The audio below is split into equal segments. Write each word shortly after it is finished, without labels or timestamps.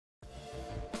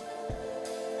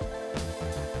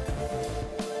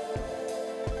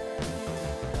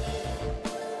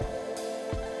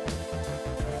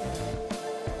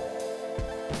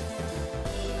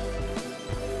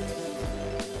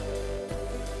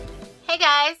Hey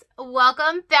guys,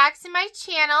 welcome back to my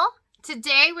channel.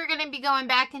 Today we're going to be going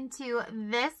back into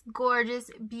this gorgeous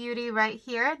beauty right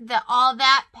here, the All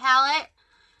That palette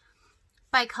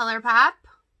by ColourPop.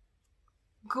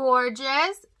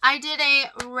 Gorgeous. I did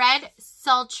a red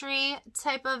sultry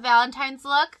type of Valentine's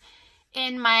look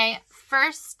in my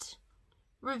first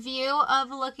review of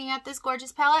looking at this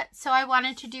gorgeous palette, so I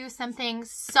wanted to do something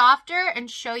softer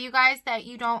and show you guys that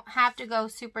you don't have to go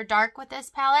super dark with this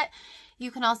palette. You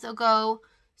can also go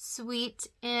sweet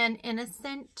and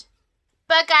innocent.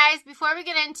 But guys, before we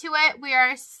get into it, we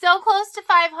are so close to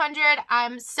 500.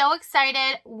 I'm so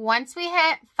excited. Once we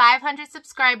hit 500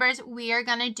 subscribers, we are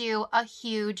going to do a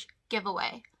huge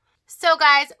giveaway. So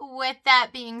guys, with that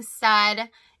being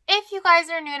said, if you guys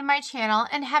are new to my channel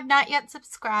and have not yet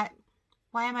subscribed,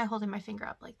 why am I holding my finger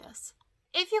up like this?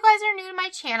 If you guys are new to my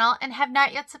channel and have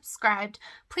not yet subscribed,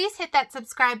 please hit that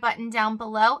subscribe button down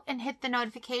below and hit the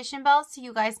notification bell so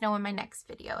you guys know when my next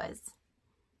video is.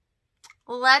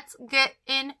 Let's get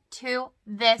into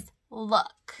this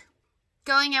look.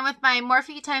 Going in with my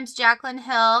Morphe x Jaclyn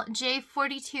Hill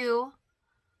J42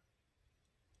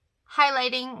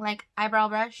 highlighting like eyebrow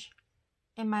brush,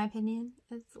 in my opinion,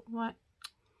 is what.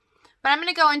 But I'm going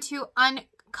to go into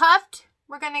Uncuffed.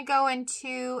 We're going to go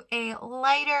into a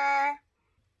lighter,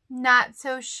 not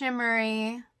so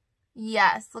shimmery,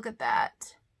 yes, look at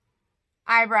that,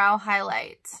 eyebrow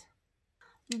highlight.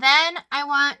 Then I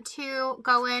want to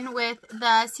go in with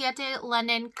the Ciate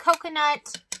London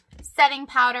Coconut Setting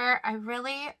Powder. I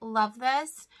really love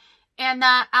this. And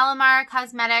the Alamar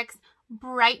Cosmetics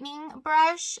Brightening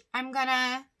Brush. I'm going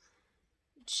to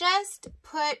just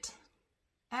put,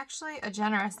 actually a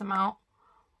generous amount,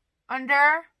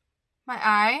 under my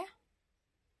eye,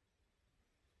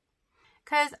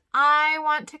 because I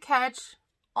want to catch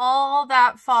all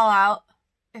that fallout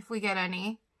if we get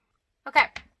any. Okay,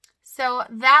 so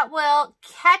that will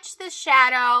catch the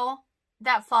shadow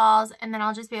that falls, and then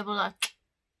I'll just be able to,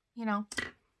 you know,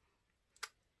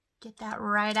 get that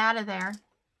right out of there.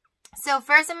 So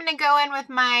first I'm going to go in with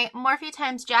my Morphe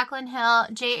x Jaclyn Hill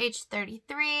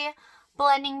JH33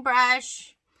 blending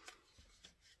brush.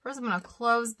 First, I'm going to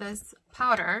close this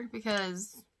powder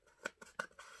because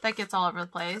that gets all over the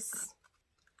place.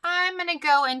 I'm going to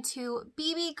go into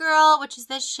BB Girl, which is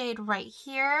this shade right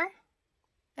here,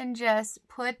 and just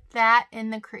put that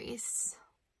in the crease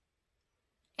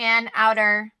and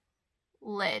outer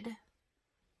lid.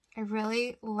 I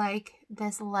really like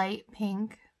this light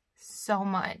pink so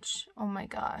much. Oh my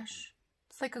gosh.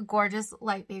 It's like a gorgeous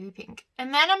light baby pink.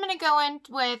 And then I'm going to go in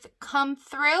with Come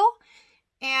Through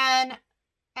and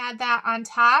add that on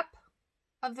top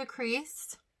of the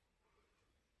crease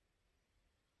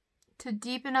to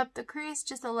deepen up the crease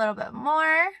just a little bit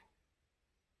more,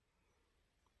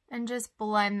 and just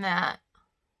blend that.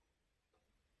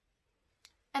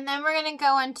 And then we're going to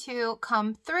go into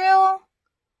Come Through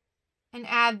and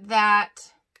add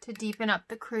that to deepen up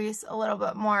the crease a little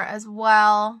bit more as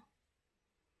well.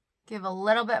 Give a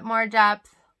little bit more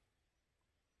depth.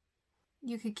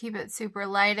 You could keep it super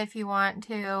light if you want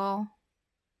to.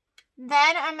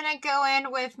 Then I'm going to go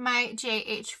in with my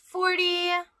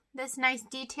JH40, this nice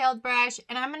detailed brush,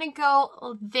 and I'm going to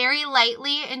go very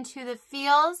lightly into the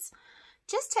feels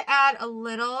just to add a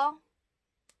little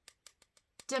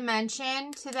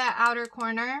dimension to that outer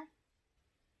corner.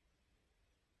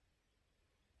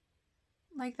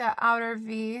 Like that outer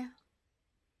V.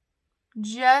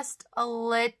 Just a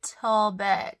little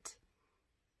bit.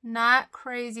 Not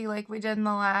crazy like we did in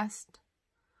the last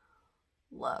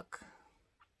look.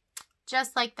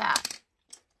 Just like that.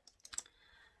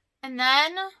 And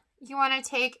then you want to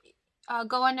take,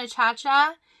 go into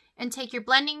Cha-Cha and take your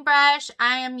blending brush.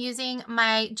 I am using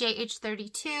my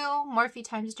JH32 Morphe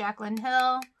x Jaclyn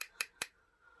Hill.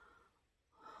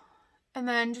 And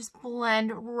then just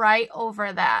blend right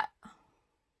over that.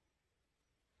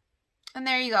 And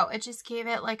there you go. It just gave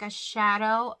it like a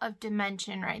shadow of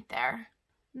dimension right there.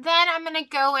 Then I'm going to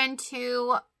go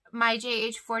into my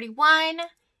JH41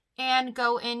 and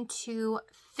go into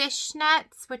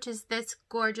Fishnets, which is this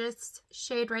gorgeous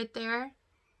shade right there.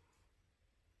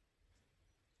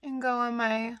 And go on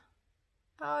my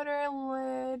outer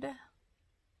lid. I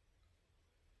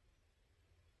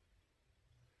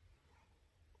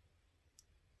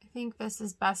think this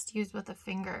is best used with a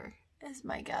finger, is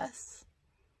my guess.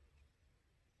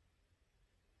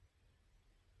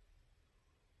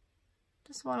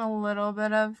 Just want a little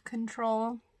bit of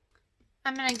control.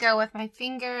 I'm going to go with my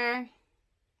finger.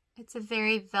 It's a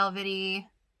very velvety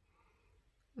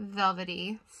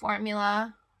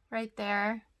formula right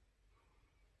there.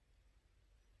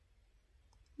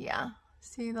 Yeah,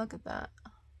 see, look at that.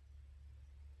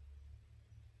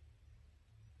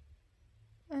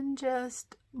 And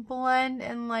just blend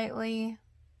and lightly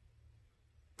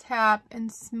tap and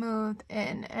smooth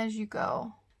in as you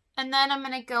go. And then I'm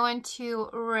going to go into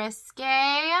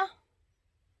Risque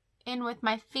in with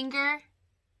my finger,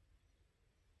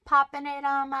 popping it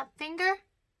on my finger.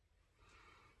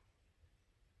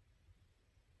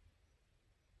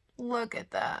 Look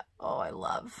at that. Oh, I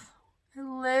love. I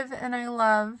live and I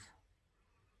love.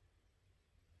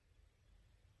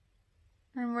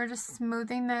 And we're just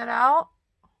smoothing that out.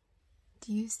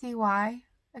 Do you see why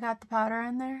I got the powder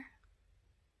in there?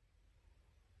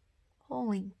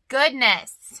 Holy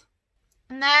goodness.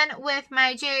 And then with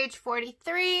my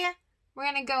JH43, we're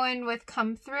going to go in with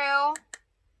Come Through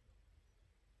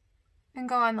and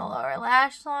go on the lower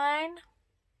lash line.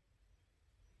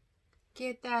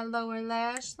 Get that lower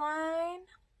lash line.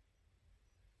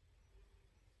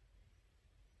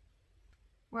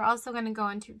 We're also going to go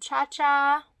into Cha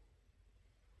Cha.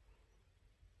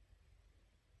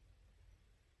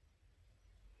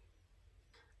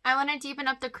 I want to deepen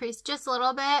up the crease just a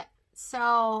little bit.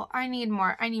 So I need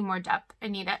more depth. I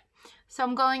need it. So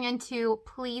I'm going into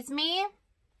Please Me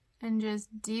and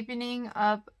just deepening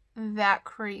up that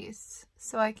crease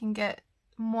so I can get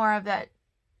more of that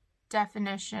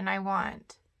definition I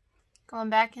want.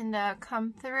 Going back into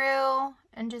Come Through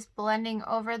and just blending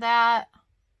over that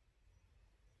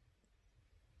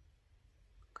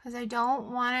because I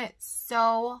don't want it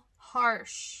so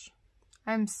harsh.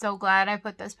 I'm so glad I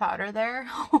put this powder there.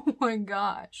 Oh my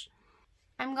gosh.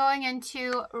 I'm going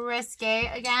into Risque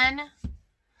again,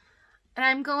 and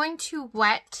I'm going to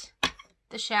wet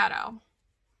the shadow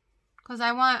because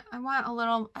I want a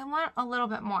little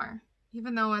bit more,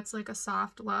 even though it's like a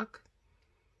soft look.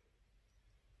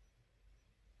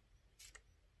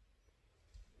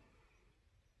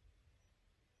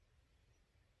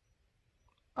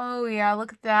 Oh yeah,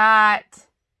 look at that.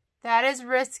 That is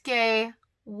Risque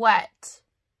wet.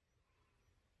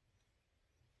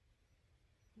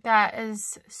 That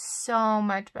is so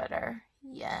much better.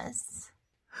 Yes.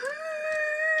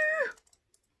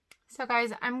 So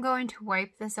guys, I'm going to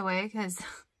wipe this away because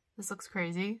this looks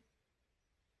crazy.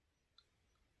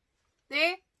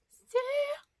 See?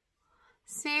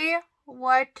 See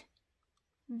what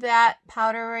that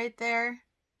powder right there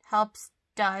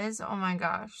does? Oh my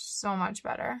gosh, so much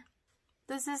better.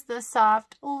 This is the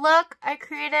soft look I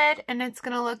created, and it's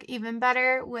going to look even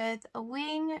better with a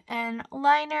wing and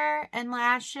liner and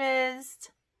lashes.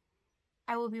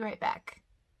 I will be right back.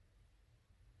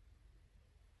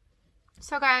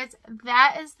 So guys,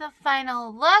 that is the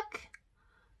final look.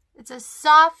 It's a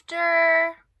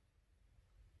softer,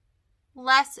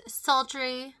 less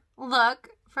sultry look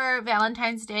for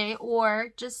Valentine's Day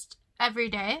or just every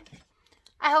day.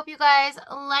 I hope you guys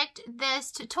liked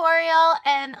this tutorial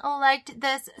and liked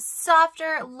this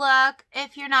softer look.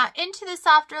 If you're not into the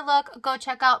softer look, go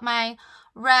check out my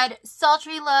red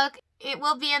sultry look. It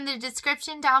will be in the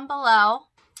description down below.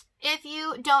 If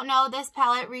you don't know, this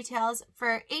palette retails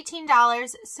for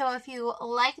 $18. So if you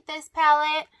like this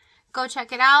palette, go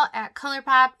check it out at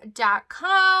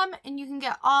ColourPop.com and you can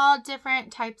get all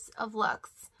different types of looks.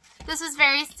 This is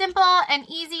very simple and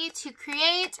easy to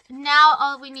create. Now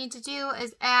all we need to do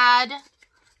is add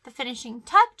the finishing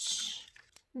touch.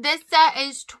 This set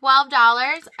is $12.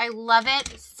 I love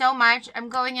it so much. I'm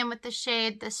going in with the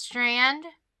shade The Strand.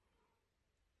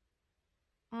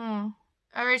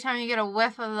 Every time you get a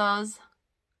whiff of those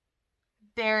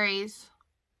berries.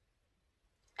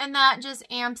 And that just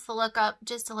amps the look up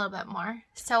just a little bit more.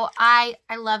 So I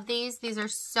love these. These are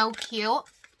so cute.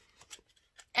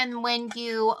 And when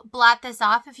you blot this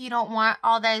off, if you don't want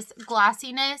all this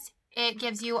glossiness, it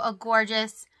gives you a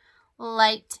gorgeous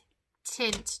light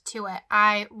tint to it.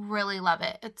 I really love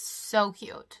it. It's so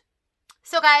cute.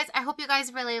 So guys, I hope you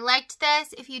guys really liked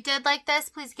this. If you did like this,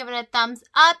 please give it a thumbs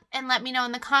up and let me know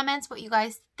in the comments what you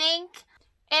guys think.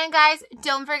 And guys,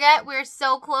 don't forget, we're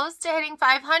so close to hitting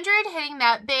 500, hitting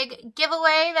that big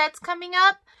giveaway that's coming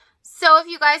up. So if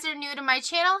you guys are new to my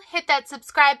channel, hit that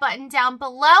subscribe button down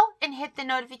below and hit the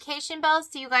notification bell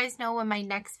so you guys know when my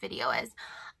next video is.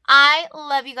 I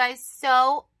love you guys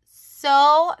so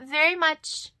very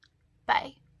much.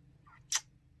 Bye.